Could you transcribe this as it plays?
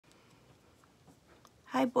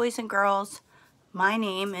Hi boys and girls, my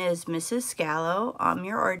name is Mrs. Scalo. I'm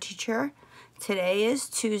your art teacher. Today is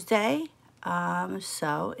Tuesday,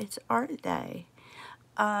 so it's art day.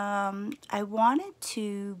 I wanted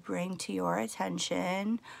to bring to your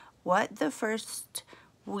attention what the first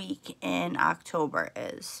week in October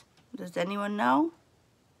is. Does anyone know?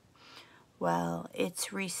 Well,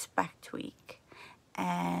 it's Respect Week,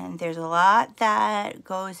 and there's a lot that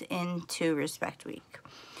goes into Respect Week.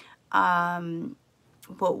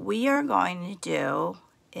 What we are going to do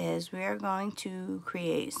is we are going to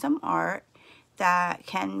create some art that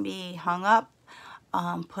can be hung up,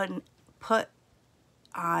 put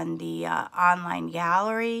on the online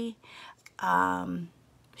gallery,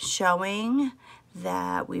 showing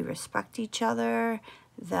that we respect each other,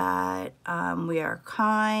 that we are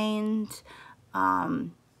kind,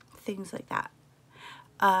 things like that.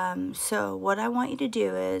 So what I want you to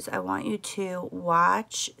do is I want you to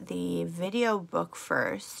watch the video book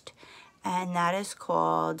first, and that is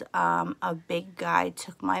called A Big Guy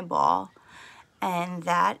Took My Ball, and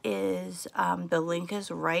that is, the link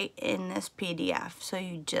is right in this PDF, so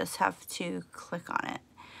you just have to click on it.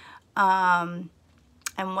 And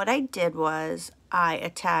what I did was I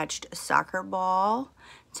attached a soccer ball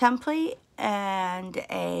template and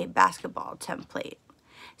a basketball template.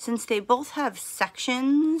 Since they both have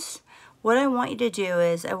sections, what I want you to do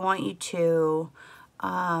is I want you to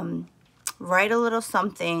write a little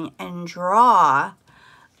something and draw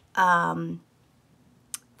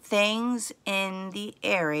things in the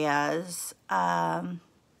areas that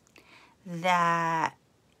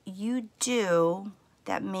you do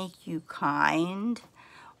that make you kind,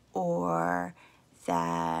 or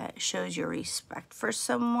that shows your respect for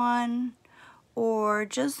someone, or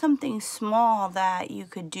just something small that you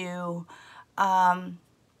could do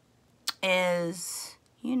is,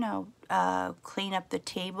 clean up the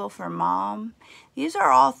table for mom. These are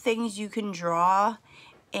all things you can draw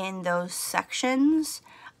in those sections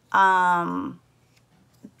to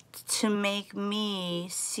make me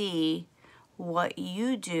see what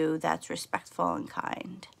you do that's respectful and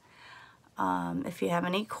kind. If you have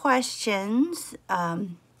any questions,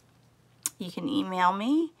 you can email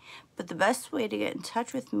me, but the best way to get in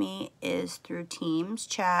touch with me is through Teams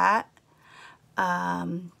chat.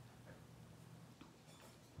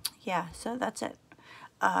 Yeah, so that's it.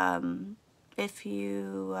 If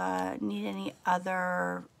you need any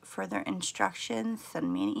other further instructions,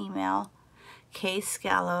 send me an email,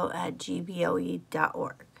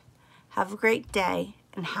 kscalo@gboe.org. Have a great day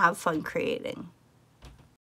and have fun creating.